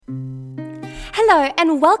Hello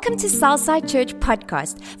and welcome to Southside Church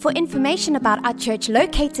Podcast. For information about our church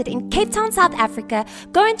located in Cape Town, South Africa,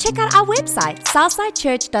 go and check out our website,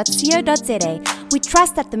 southsidechurch.co.za. We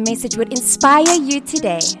trust that the message would inspire you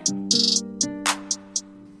today.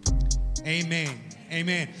 Amen.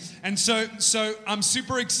 Amen. And so I'm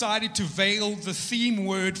super excited to veil the theme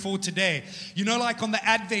word for today. You know, like on the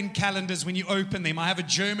Advent calendars when you open them, I have a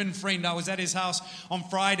German friend. I was at his house on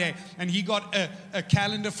Friday, and he got a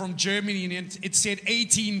calendar from Germany, and it said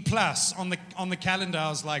 18 plus on the calendar. I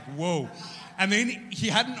was like, whoa. And then he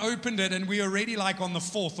hadn't opened it, and we were already like on the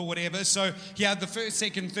 4th or whatever. So he had the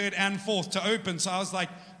 1st, 2nd, 3rd, and 4th to open. So I was like,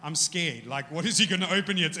 I'm scared. Like, what is he going to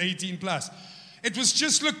open here? It's 18 plus. It was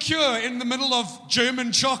just liqueur in the middle of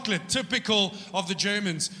German chocolate, typical of the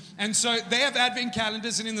Germans. And so they have Advent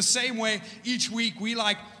calendars, and in the same way, each week we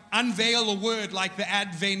like unveil a word like the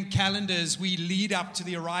Advent calendars. We lead up to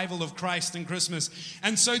the arrival of Christ and Christmas.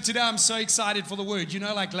 And so today I'm so excited for the word. You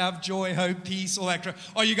know, like love, joy, hope, peace, all that.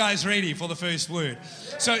 Are you guys ready for the first word?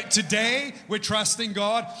 So today we're trusting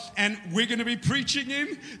God, and we're going to be preaching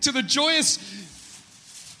into the joyous...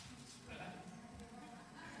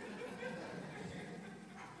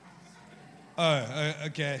 Oh,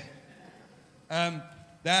 okay.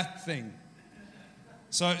 That thing.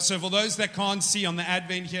 So for those that can't see on the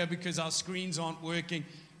Advent here because our screens aren't working,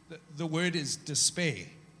 the word is despair.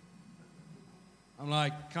 I'm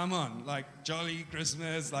like, come on, like jolly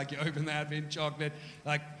Christmas, like you open the Advent chocolate,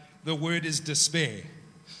 like the word is despair.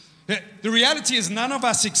 The reality is none of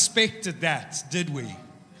us expected that, did we?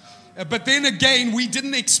 But then again, we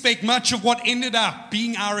didn't expect much of what ended up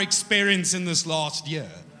being our experience in this last year.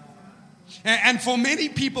 And for many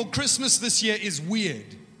people, Christmas this year is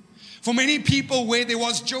weird. For many people, where there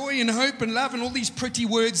was joy and hope and love and all these pretty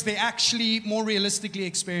words, they're actually more realistically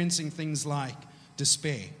experiencing things like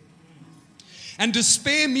despair. And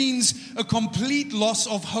despair means a complete loss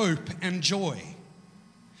of hope and joy.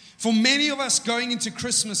 For many of us going into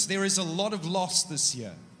Christmas, there is a lot of loss this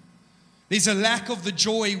year. There's a lack of the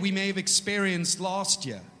joy we may have experienced last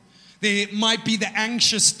year. There might be the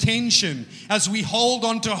anxious tension as we hold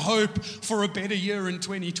on to hope for a better year in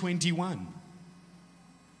 2021.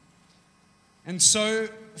 And so,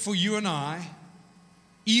 for you and I,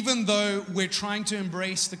 even though we're trying to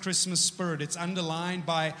embrace the Christmas spirit, it's underlined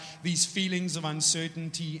by these feelings of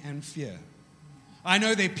uncertainty and fear. I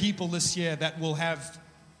know there are people this year that will have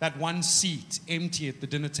that one seat empty at the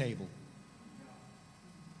dinner table.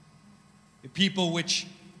 The people which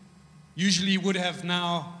usually would have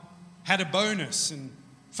now had a bonus and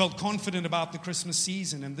felt confident about the Christmas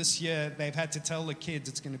season, and this year they've had to tell the kids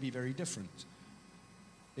it's going to be very different.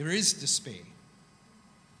 There is despair.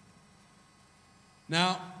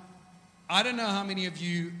 Now, I don't know how many of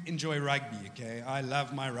you enjoy rugby, okay? I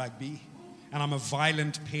love my rugby, and I'm a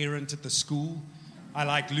violent parent at the school. I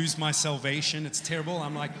like lose my salvation. It's terrible.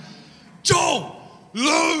 I'm like, Joe,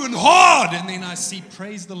 low and hard, and then I see,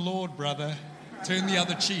 praise the Lord, brother. Turn the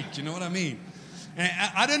other cheek, you know what I mean?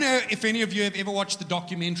 I don't know if any of you have ever watched the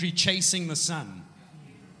documentary Chasing the Sun.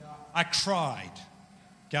 I cried.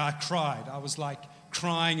 Yeah, I cried. I was like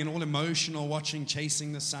crying and all emotional watching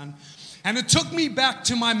Chasing the Sun. And it took me back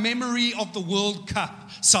to my memory of the World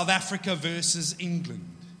Cup, South Africa versus England.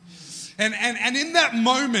 And in that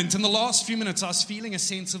moment, in the last few minutes, I was feeling a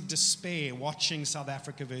sense of despair watching South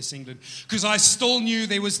Africa versus England because I still knew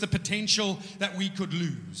there was the potential that we could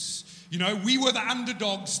lose. You know, we were the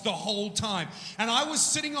underdogs the whole time. And I was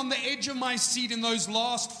sitting on the edge of my seat in those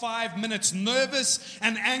last 5 minutes, nervous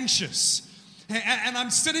and anxious. And I'm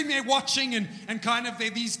sitting there watching and kind of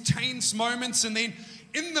there are these tense moments. And then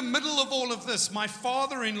in the middle of all of this, my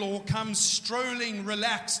father-in-law comes strolling,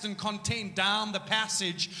 relaxed and content down the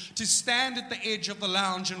passage to stand at the edge of the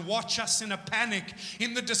lounge and watch us in a panic,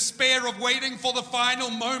 in the despair of waiting for the final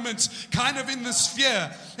moments, kind of in this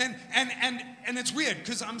fear. And it's weird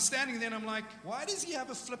because I'm standing there and I'm like, why does he have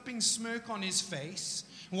a flipping smirk on his face?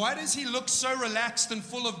 Why does he look so relaxed and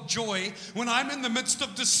full of joy when I'm in the midst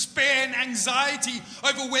of despair and anxiety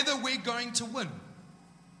over whether we're going to win?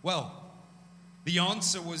 Well, the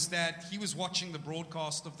answer was that he was watching the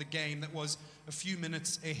broadcast of the game that was a few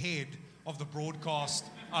minutes ahead of the broadcast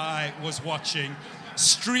I was watching,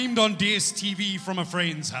 streamed on DSTV from a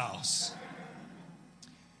friend's house.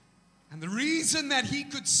 And the reason that he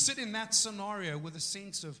could sit in that scenario with a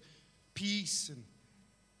sense of peace and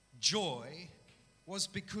joy was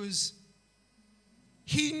because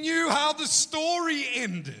he knew how the story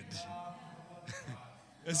ended.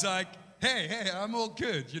 It's like, hey, I'm all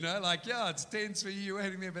good, like, yeah, it's tense for you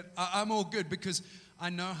waiting there, but I'm all good because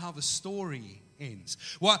I know how the story ends.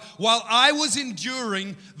 While I was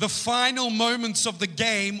enduring the final moments of the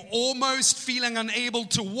game, almost feeling unable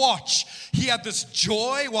to watch, he had this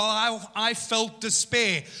joy while I felt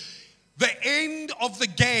despair. The end of the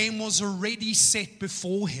game was already set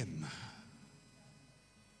before him.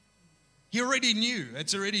 He already knew.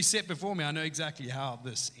 It's already set before me. I know exactly how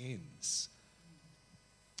this ends.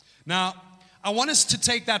 Now, I want us to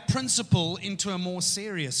take that principle into a more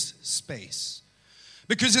serious space.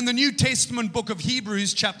 Because in the New Testament book of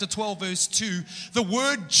Hebrews, chapter 12, verse 2, the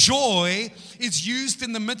word joy is used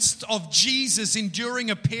in the midst of Jesus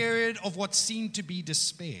enduring a period of what seemed to be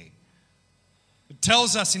despair. It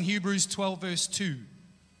tells us in Hebrews 12, verse 2,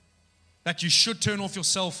 that you should turn off your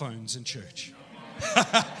cell phones in church.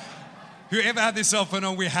 Whoever had their cell phone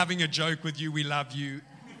on, we're having a joke with you. We love you.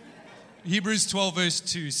 Hebrews 12 verse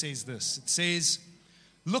 2 says this. It says,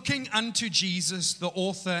 looking unto Jesus, the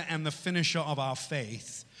author and the finisher of our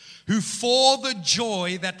faith, who for the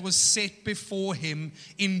joy that was set before him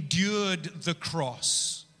endured the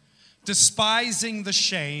cross, despising the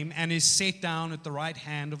shame, and is set down at the right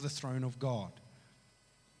hand of the throne of God.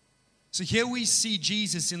 So here we see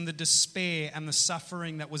Jesus in the despair and the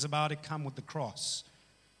suffering that was about to come with the cross.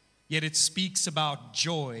 Yet it speaks about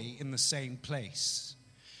joy in the same place.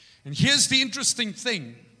 And here's the interesting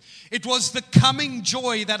thing. It was the coming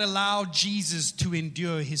joy that allowed Jesus to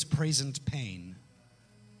endure his present pain.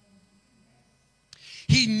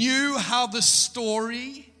 He knew how the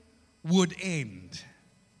story would end.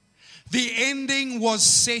 The ending was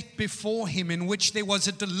set before him, in which there was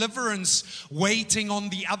a deliverance waiting on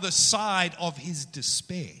the other side of his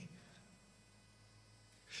despair.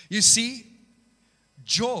 You see,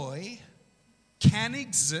 joy can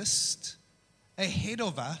exist ahead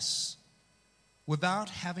of us without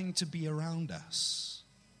having to be around us.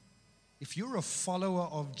 If you're a follower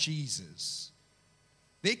of Jesus,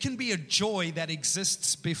 there can be a joy that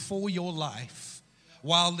exists before your life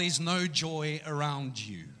while there's no joy around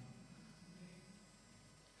you.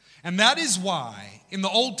 And that is why in the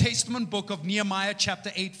Old Testament book of Nehemiah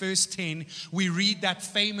chapter 8 verse 10, we read that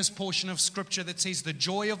famous portion of scripture that says, the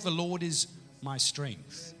joy of the Lord is my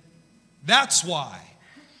strength. That's why.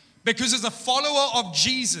 Because as a follower of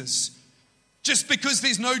Jesus, just because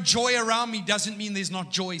there's no joy around me doesn't mean there's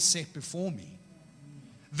not joy set before me.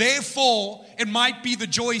 Therefore, it might be the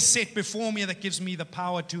joy set before me that gives me the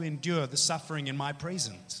power to endure the suffering in my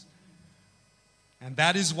presence. And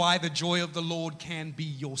that is why the joy of the Lord can be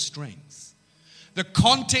your strength. The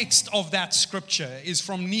context of that scripture is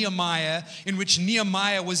from Nehemiah, in which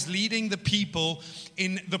Nehemiah was leading the people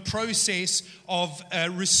in the process of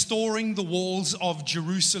restoring the walls of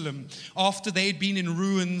Jerusalem after they had been in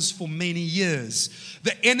ruins for many years.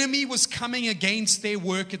 The enemy was coming against their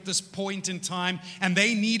work at this point in time, and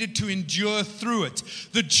they needed to endure through it.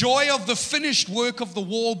 The joy of the finished work of the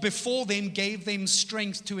wall before them gave them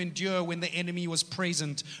strength to endure when the enemy was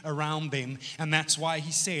present around them. And that's why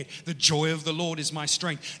he said, the joy of the Lord is my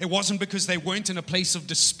strength. It wasn't because they weren't in a place of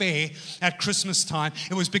despair at Christmas time.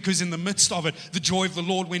 It was because in the midst of it, the joy of the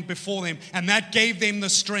Lord went before them, and that gave them the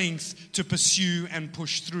strength to pursue and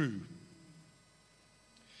push through.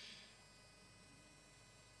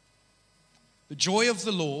 The joy of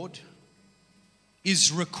the Lord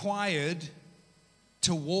is required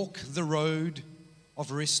to walk the road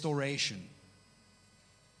of restoration,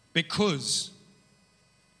 because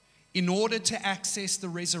in order to access the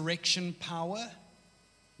resurrection power,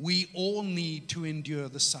 we all need to endure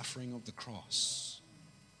the suffering of the cross.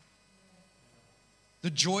 The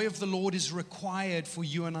joy of the Lord is required for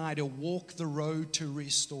you and I to walk the road to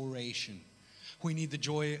restoration. We need the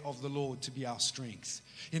joy of the Lord to be our strength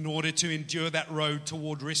in order to endure that road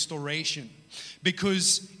toward restoration.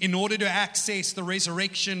 Because in order to access the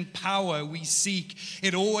resurrection power we seek,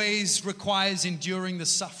 it always requires enduring the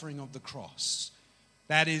suffering of the cross.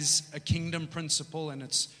 That is a kingdom principle, and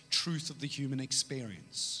it's truth of the human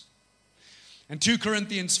experience. And 2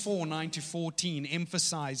 Corinthians 4, 9-14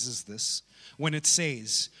 emphasizes this when it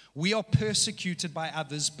says, we are persecuted by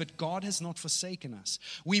others, but God has not forsaken us.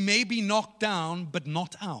 We may be knocked down, but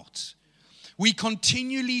not out. We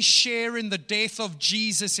continually share in the death of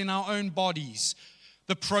Jesus in our own bodies,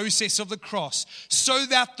 the process of the cross, so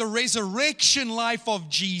that the resurrection life of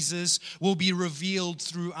Jesus will be revealed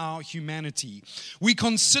through our humanity. We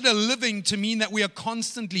consider living to mean that we are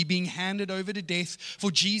constantly being handed over to death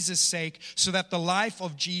for Jesus' sake, so that the life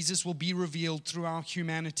of Jesus will be revealed through our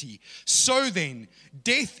humanity. So then,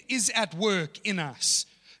 death is at work in us.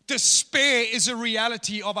 Despair is a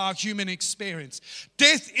reality of our human experience.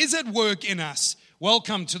 Death is at work in us.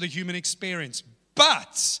 Welcome to the human experience.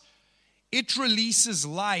 But it releases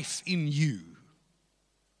life in you.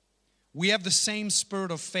 We have the same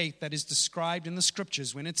spirit of faith that is described in the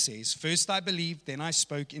scriptures when it says, "First I believed, then I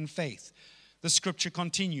spoke in faith." The scripture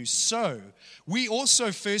continues, "So we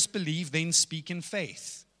also first believe, then speak in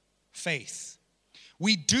faith." Faith.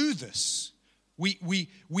 We do this.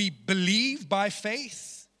 We believe by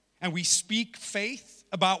faith, and we speak faith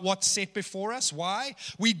about what's set before us. Why?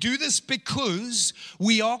 We do this because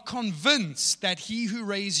we are convinced that he who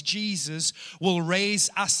raised Jesus will raise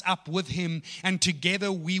us up with him, and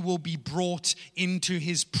together we will be brought into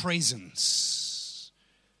his presence.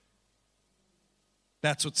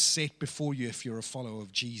 That's what's set before you if you're a follower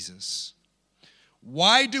of Jesus.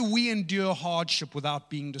 Why do we endure hardship without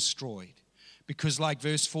being destroyed? Because like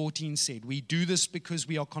verse 14 said, we do this because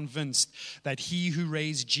we are convinced that he who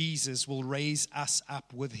raised Jesus will raise us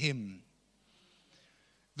up with him.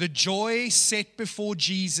 The joy set before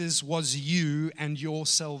Jesus was you and your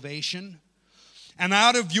salvation. And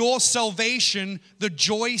out of your salvation, the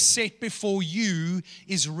joy set before you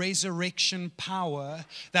is resurrection power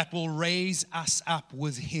that will raise us up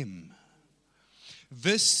with him.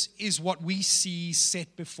 This is what we see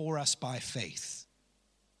set before us by faith.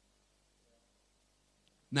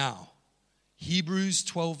 Now, Hebrews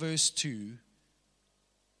 12 verse 2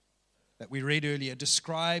 that we read earlier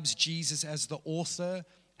describes Jesus as the author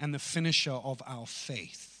and the finisher of our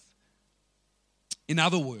faith. In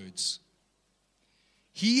other words,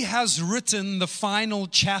 he has written the final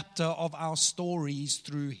chapter of our stories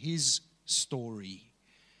through his story.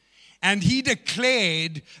 And he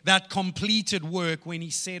declared that completed work when he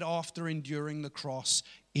said after enduring the cross,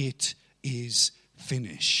 "It is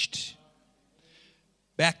finished."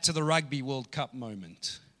 Back to the Rugby World Cup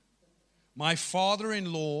moment. My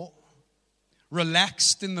father-in-law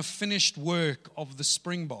relaxed in the finished work of the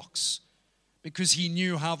Springboks because he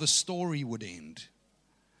knew how the story would end.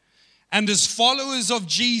 And as followers of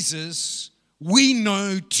Jesus, we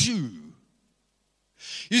know too.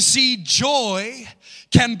 You see, joy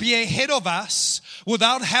can be ahead of us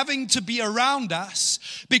without having to be around us,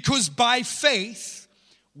 because by faith,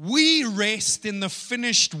 we rest in the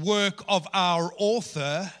finished work of our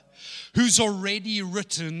author who's already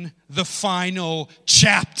written the final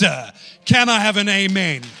chapter. Can I have an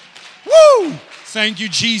amen? Woo! Thank you,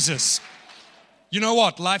 Jesus. You know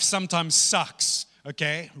what? Life sometimes sucks.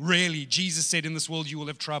 Okay, really, Jesus said in this world you will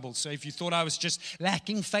have trouble. So if you thought I was just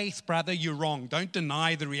lacking faith, brother, you're wrong. Don't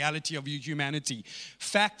deny the reality of your humanity.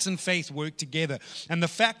 Facts and faith work together. And the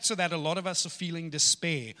facts are that a lot of us are feeling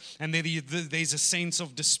despair. And there's a sense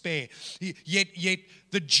of despair. Yet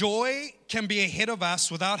the joy can be ahead of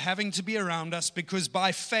us without having to be around us, because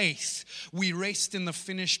by faith we rest in the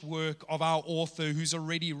finished work of our author who's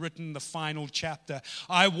already written the final chapter.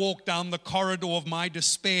 I walk down the corridor of my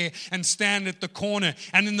despair and stand at the corner,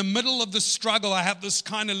 and in the middle of the struggle I have this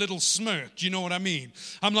kind of little smirk. Do you know what I mean?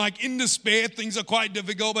 I'm like in despair, things are quite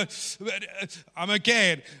difficult, but I'm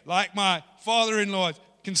okay. Like my father-in-law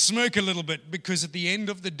can smirk a little bit, because at the end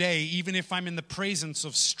of the day, even if I'm in the presence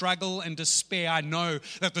of struggle and despair, I know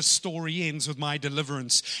that the story ends with my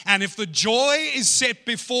deliverance. And if the joy is set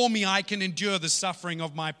before me, I can endure the suffering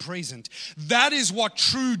of my present. That is what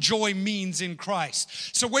true joy means in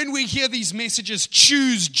Christ. So when we hear these messages,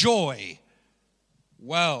 choose joy,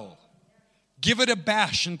 well, give it a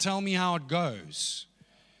bash and tell me how it goes.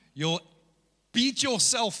 You'll beat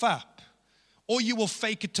yourself up, or you will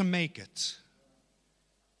fake it to make it.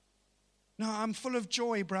 No, I'm full of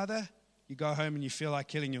joy, brother. You go home and you feel like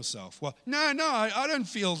killing yourself. Well, no, I don't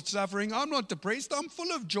feel suffering. I'm not depressed. I'm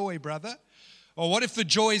full of joy, brother. Or what if the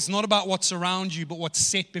joy is not about what's around you, but what's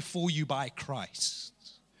set before you by Christ?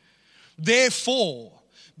 Therefore,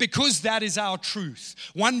 because that is our truth,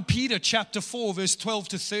 1 Peter chapter 4, verse 12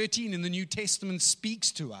 to 13 in the New Testament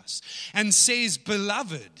speaks to us and says,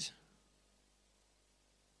 Beloved,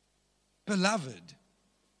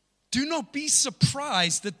 do not be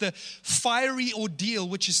surprised at the fiery ordeal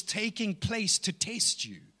which is taking place to test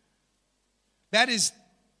you. That is,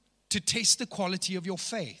 to test the quality of your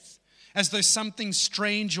faith, as though something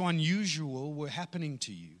strange or unusual were happening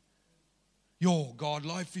to you. Yo, God,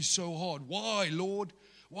 life is so hard. Why, Lord?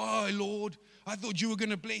 Why, Lord? I thought you were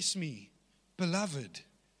going to bless me. Beloved,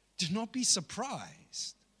 do not be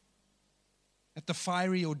surprised at the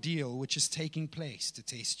fiery ordeal which is taking place to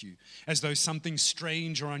test you, as though something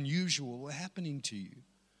strange or unusual were happening to you.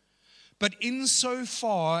 But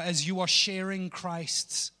insofar as you are sharing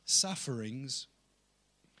Christ's sufferings,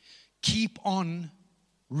 keep on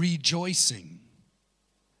rejoicing,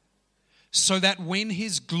 so that when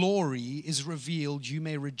his glory is revealed, you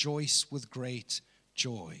may rejoice with great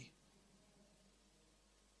joy.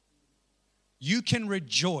 You can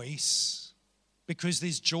rejoice Because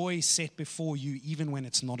there's joy set before you even when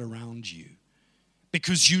it's not around you.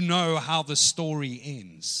 Because you know how the story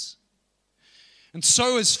ends. And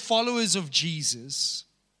so as followers of Jesus,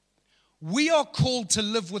 we are called to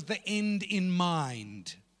live with the end in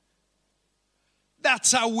mind.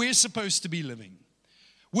 That's how we're supposed to be living.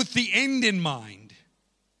 With the end in mind.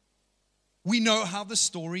 We know how the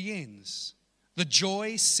story ends. The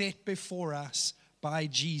joy set before us by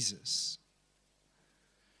Jesus.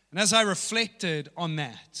 And as I reflected on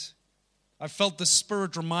that, I felt the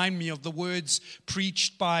Spirit remind me of the words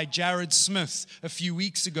preached by Jared Smith a few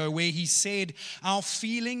weeks ago, where he said, our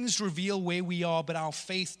feelings reveal where we are, but our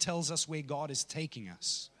faith tells us where God is taking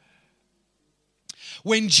us.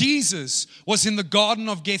 When Jesus was in the Garden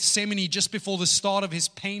of Gethsemane just before the start of his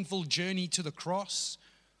painful journey to the cross,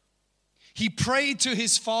 he prayed to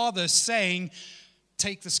his Father saying,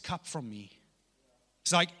 take this cup from me.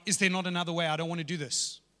 He's like, is there not another way? I don't want to do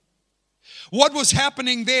this. What was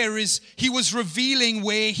happening there is he was revealing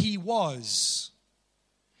where he was,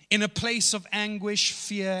 in a place of anguish,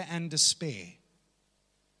 fear, and despair.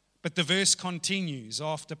 But the verse continues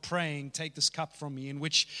after praying, take this cup from me, in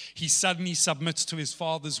which he suddenly submits to his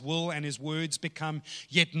Father's will, and his words become,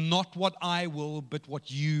 yet not what I will, but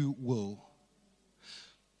what you will.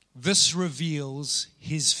 This reveals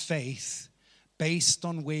his faith based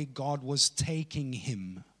on where God was taking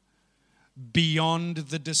him, beyond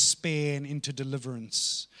the despair and into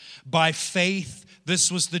deliverance. By faith,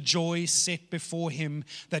 this was the joy set before him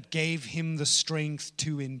that gave him the strength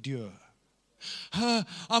to endure.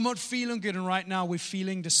 I'm not feeling good, and right now we're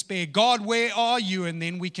feeling despair. God, where are you? And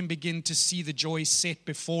then we can begin to see the joy set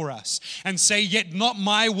before us and say, yet not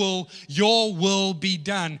my will, your will be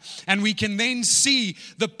done. And we can then see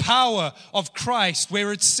the power of Christ,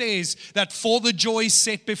 where it says that for the joy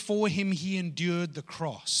set before him, he endured the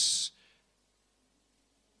cross.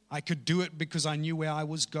 I could do it because I knew where I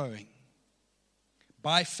was going.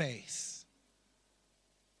 By faith.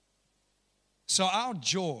 So our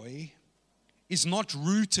joy is not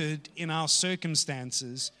rooted in our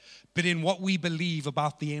circumstances, but in what we believe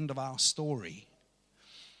about the end of our story.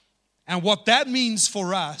 And what that means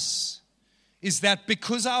for us is that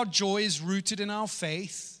because our joy is rooted in our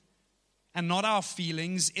faith and not our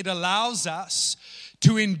feelings, it allows us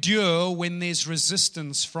to endure when there's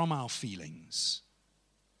resistance from our feelings.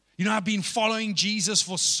 You know, I've been following Jesus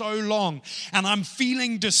for so long, and I'm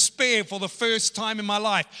feeling despair for the first time in my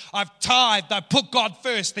life. I've tithed, I put God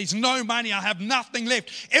first. There's no money, I have nothing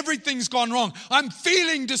left. Everything's gone wrong. I'm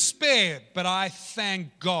feeling despair, but I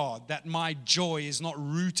thank God that my joy is not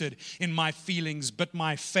rooted in my feelings, but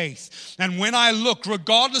my faith. And when I look,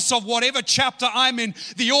 regardless of whatever chapter I'm in,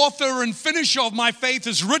 the author and finisher of my faith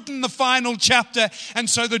has written the final chapter, and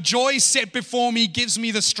so the joy set before me gives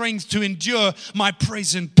me the strength to endure my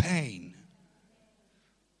present pain.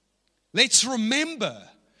 Let's remember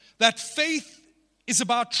that faith is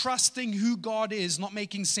about trusting who God is, not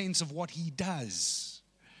making sense of what he does.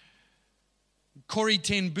 Corrie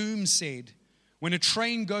ten Boom said, when a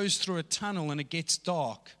train goes through a tunnel and it gets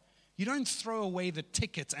dark, you don't throw away the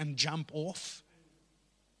ticket and jump off.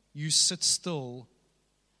 You sit still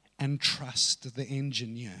and trust the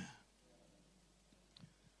engineer.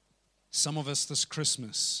 Some of us this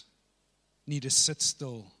Christmas need to sit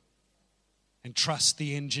still and trust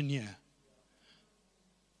the engineer,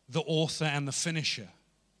 the author and the finisher.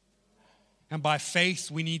 And by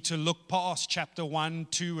faith, we need to look past chapter 1,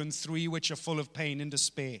 2, and 3, which are full of pain and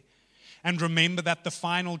despair. And remember that the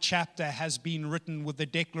final chapter has been written with the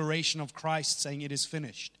declaration of Christ saying it is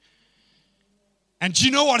finished. And do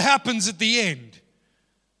you know what happens at the end?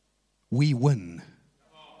 We win.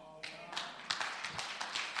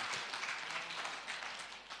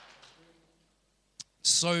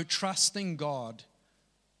 So trusting God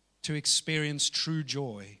to experience true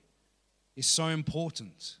joy is so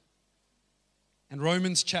important. And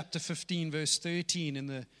Romans chapter 15 verse 13 in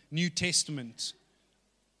the New Testament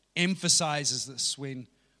emphasizes this when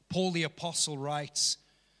Paul the Apostle writes,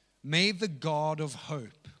 may the God of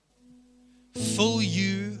hope fill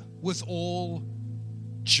you with all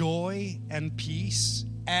joy and peace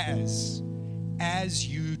as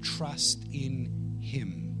you trust in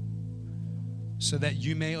him, so that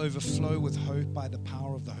you may overflow with hope by the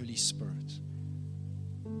power of the Holy Spirit.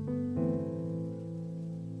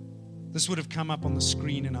 This would have come up on the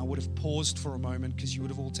screen, and I would have paused for a moment because you would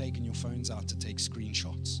have all taken your phones out to take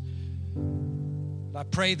screenshots. But I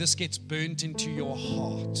pray this gets burnt into your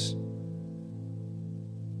heart.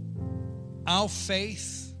 Our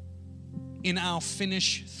faith in our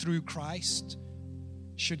finish through Christ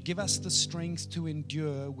should give us the strength to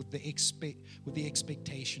endure with the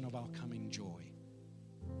expectation of our coming joy.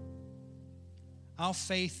 Our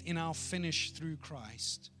faith in our finish through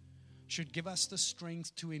Christ should give us the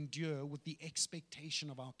strength to endure with the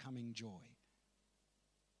expectation of our coming joy.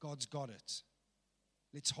 God's got it.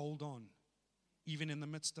 Let's hold on. Even in the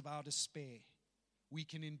midst of our despair, we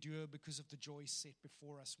can endure because of the joy set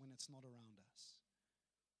before us when it's not around us.